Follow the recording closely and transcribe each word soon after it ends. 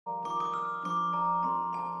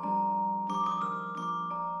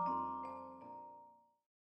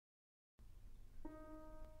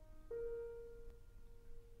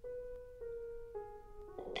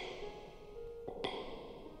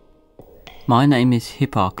My name is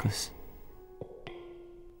Hipparchus.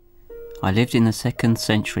 I lived in the 2nd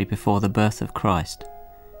century before the birth of Christ,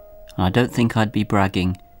 and I don't think I'd be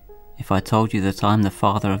bragging if I told you that I'm the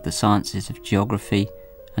father of the sciences of geography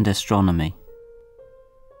and astronomy.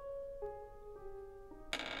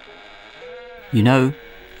 You know,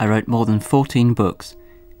 I wrote more than 14 books,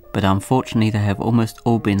 but unfortunately they have almost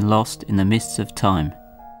all been lost in the mists of time.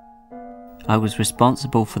 I was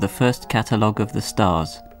responsible for the first catalogue of the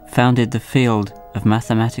stars, founded the field of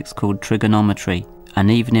mathematics called trigonometry,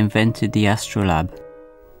 and even invented the astrolabe.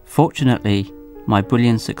 Fortunately, my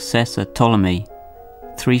brilliant successor Ptolemy,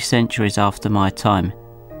 3 centuries after my time,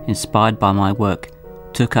 inspired by my work,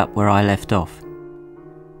 took up where I left off.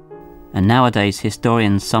 And nowadays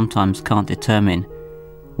historians sometimes can't determine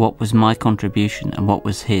what was my contribution and what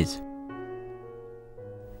was his.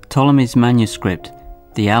 Ptolemy's manuscript,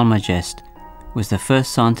 the Almagest, was the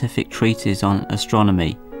first scientific treatise on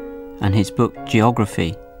astronomy, and his book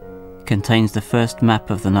Geography contains the first map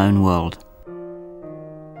of the known world.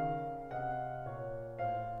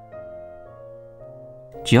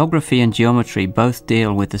 Geography and geometry both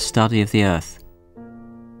deal with the study of the Earth.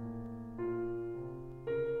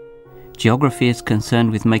 Geography is concerned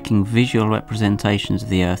with making visual representations of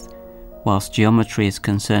the Earth, whilst geometry is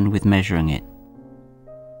concerned with measuring it.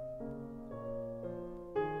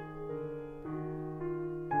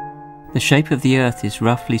 The shape of the Earth is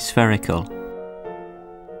roughly spherical.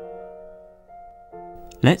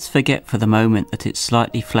 Let's forget for the moment that it's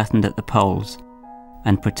slightly flattened at the poles,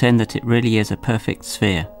 and pretend that it really is a perfect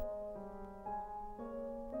sphere.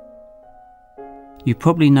 You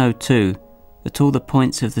probably know too that all the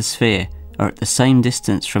points of the sphere are at the same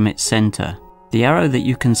distance from its centre. The arrow that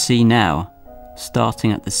you can see now,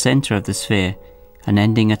 starting at the centre of the sphere and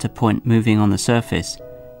ending at a point moving on the surface,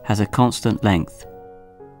 has a constant length.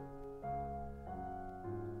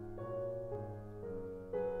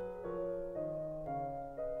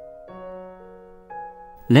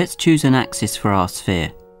 Let's choose an axis for our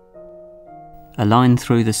sphere, a line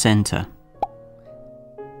through the centre.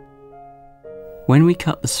 When we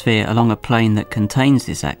cut the sphere along a plane that contains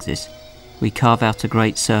this axis, we carve out a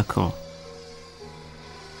great circle,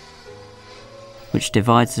 which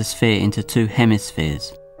divides the sphere into 2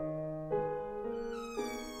 hemispheres.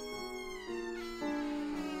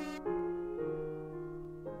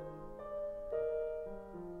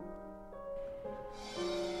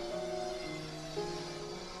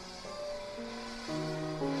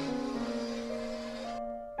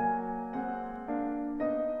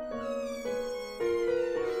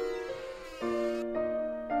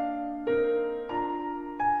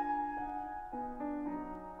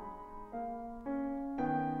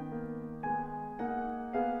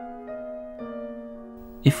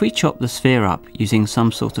 If we chop the sphere up using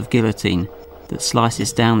some sort of guillotine that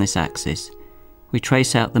slices down this axis, we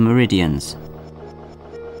trace out the meridians.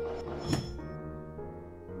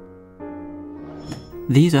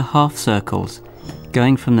 These are half circles,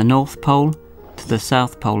 going from the North Pole to the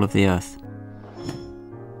South Pole of the Earth.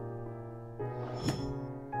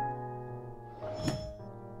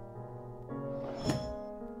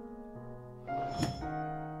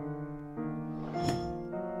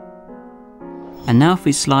 And now if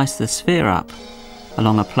we slice the sphere up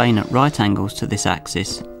along a plane at right angles to this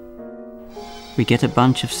axis, we get a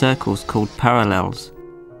bunch of circles called parallels.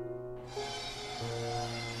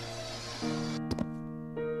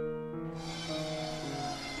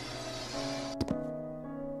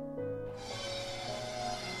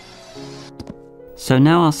 So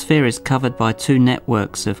now our sphere is covered by 2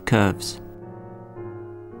 networks of curves,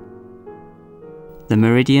 the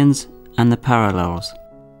meridians and the parallels.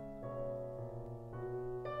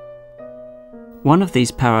 One of these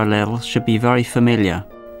parallels should be very familiar.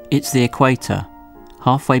 It's the equator,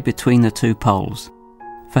 halfway between the 2 poles.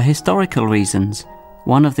 For historical reasons,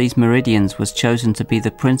 one of these meridians was chosen to be the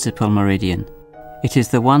principal meridian. It is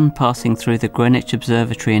the one passing through the Greenwich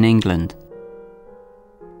Observatory in England.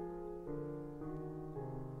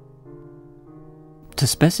 To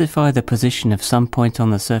specify the position of some point on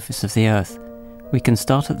the surface of the Earth, we can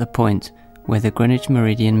start at the point where the Greenwich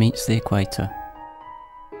meridian meets the equator,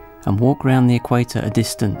 and walk round the equator a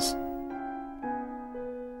distance,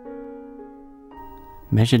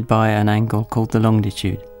 measured by an angle called the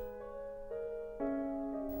longitude,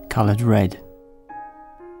 coloured red.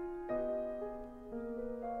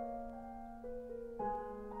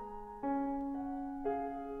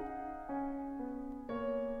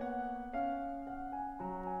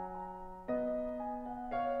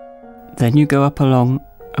 Then you go up along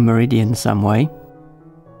a meridian some way,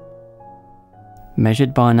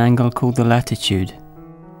 measured by an angle called the latitude,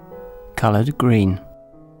 coloured green.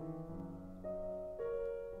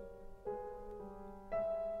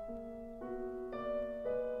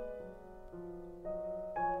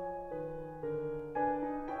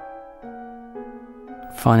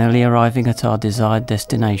 finally arriving at our desired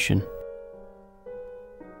destination.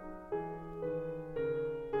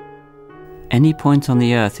 Any point on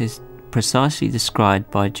the Earth is precisely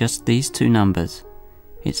described by just these two numbers,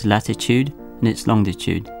 its latitude and its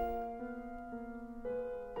longitude.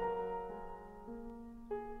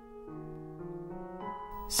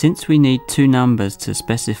 Since we need two numbers to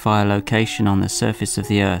specify a location on the surface of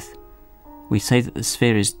the Earth, we say that the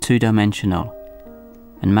sphere is two-dimensional,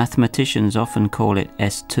 and mathematicians often call it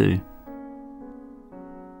S2.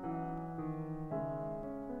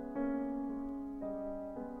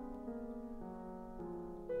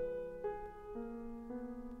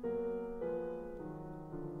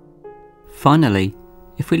 Finally,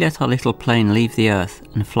 if we let our little plane leave the Earth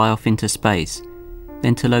and fly off into space,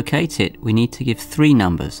 then to locate it we need to give three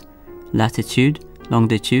numbers: latitude,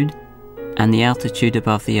 longitude, and the altitude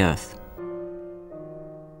above the Earth.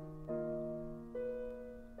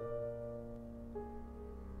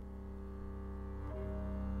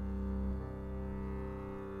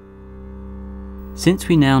 Since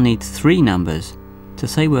we now need three numbers, to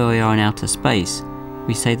say where we are in outer space,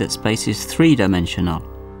 we say that space is three-dimensional.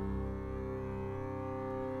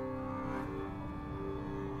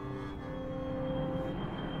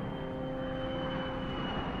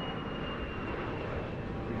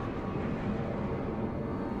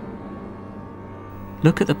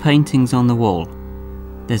 Look at the paintings on the wall.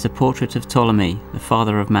 There's a portrait of Ptolemy, the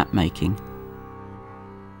father of map-making.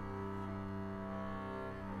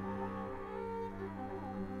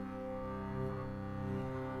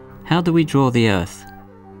 How do we draw the Earth?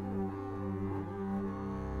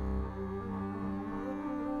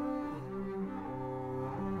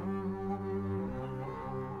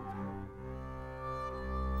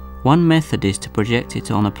 One method is to project it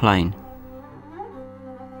on a plane.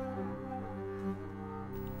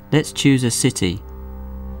 Let's choose a city,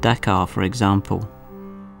 Dakar for example.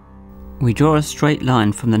 We draw a straight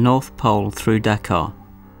line from the North Pole through Dakar.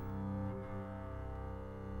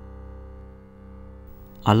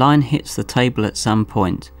 Our line hits the table at some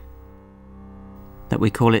point that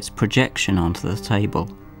we call its projection onto the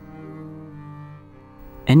table.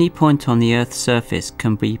 Any point on the Earth's surface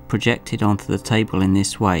can be projected onto the table in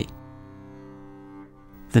this way.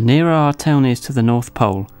 The nearer our town is to the North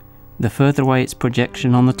Pole, the further away its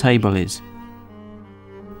projection on the table is.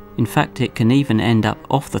 In fact, it can even end up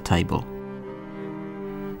off the table.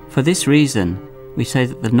 For this reason, we say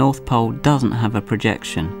that the North Pole doesn't have a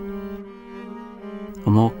projection,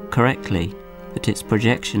 or more correctly, that its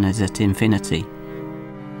projection is at infinity.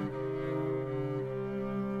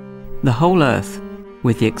 The whole Earth,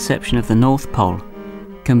 with the exception of the North Pole,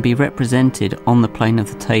 can be represented on the plane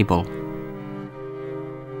of the table.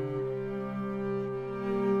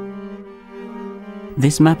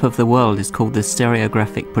 This map of the world is called the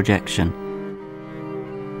stereographic projection.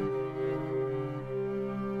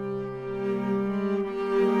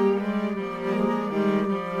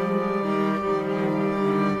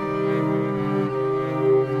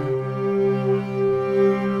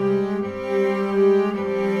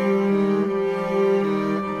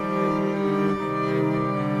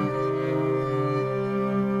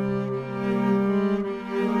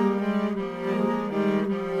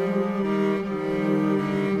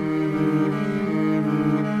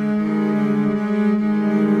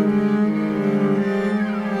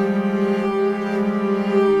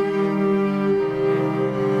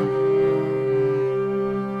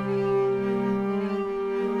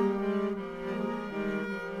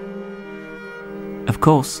 Of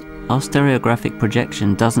course, our stereographic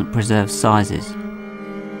projection doesn't preserve sizes.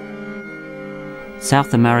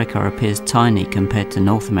 South America appears tiny compared to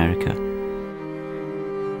North America.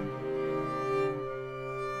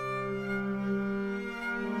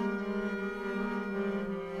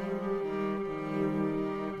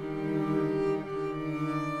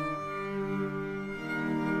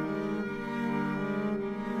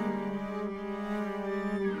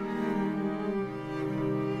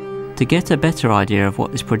 To get a better idea of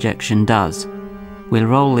what this projection does, we'll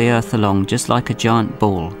roll the Earth along just like a giant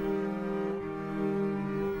ball,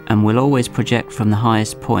 and we'll always project from the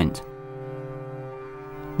highest point.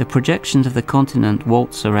 The projections of the continent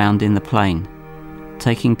waltz around in the plane,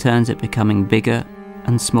 taking turns at becoming bigger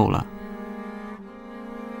and smaller.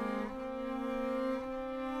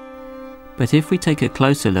 But if we take a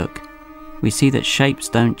closer look, we see that shapes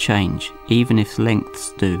don't change, even if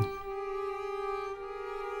lengths do.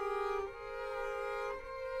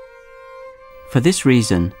 For this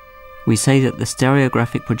reason, we say that the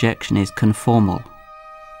stereographic projection is conformal.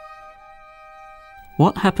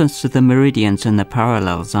 What happens to the meridians and the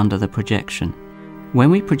parallels under the projection? When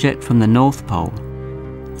we project from the North Pole,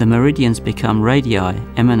 the meridians become radii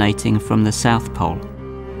emanating from the South Pole,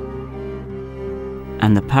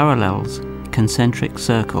 and the parallels concentric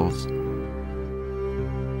circles.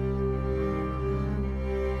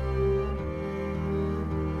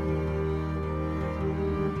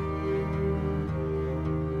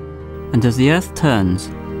 And as the Earth turns,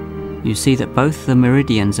 you see that both the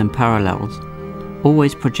meridians and parallels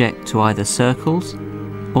always project to either circles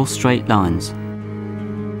or straight lines.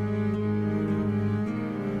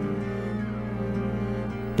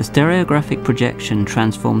 The stereographic projection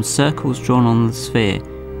transforms circles drawn on the sphere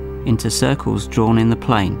into circles drawn in the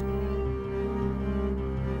plane,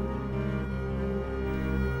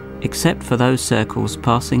 except for those circles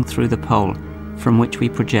passing through the pole from which we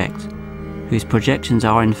project, whose projections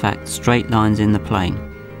are in fact straight lines in the plane.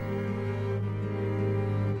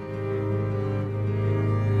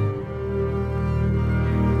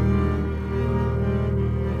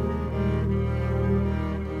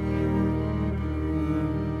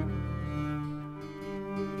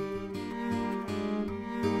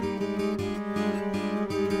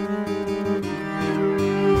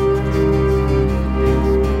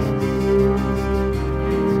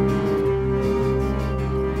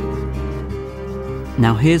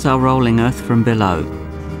 Now here's our rolling Earth from below.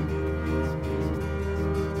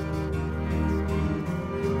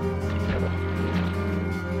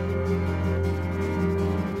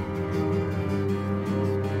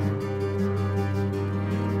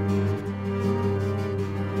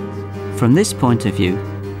 From this point of view,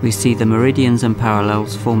 we see the meridians and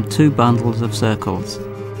parallels form two bundles of circles.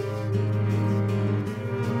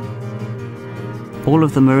 All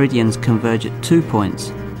of the meridians converge at 2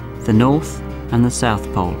 points, the North and the South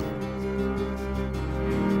Pole.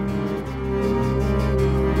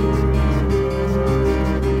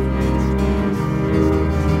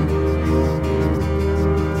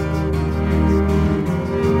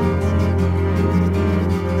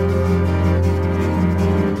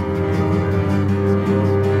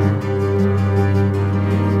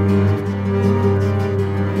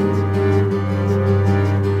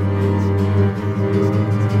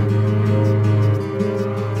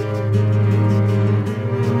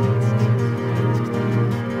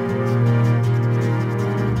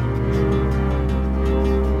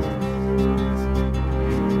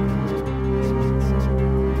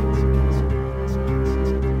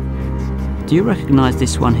 Do you recognise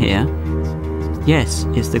this one here? Yes,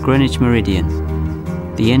 it's the Greenwich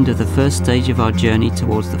Meridian, the end of the first stage of our journey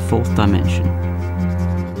towards the fourth dimension.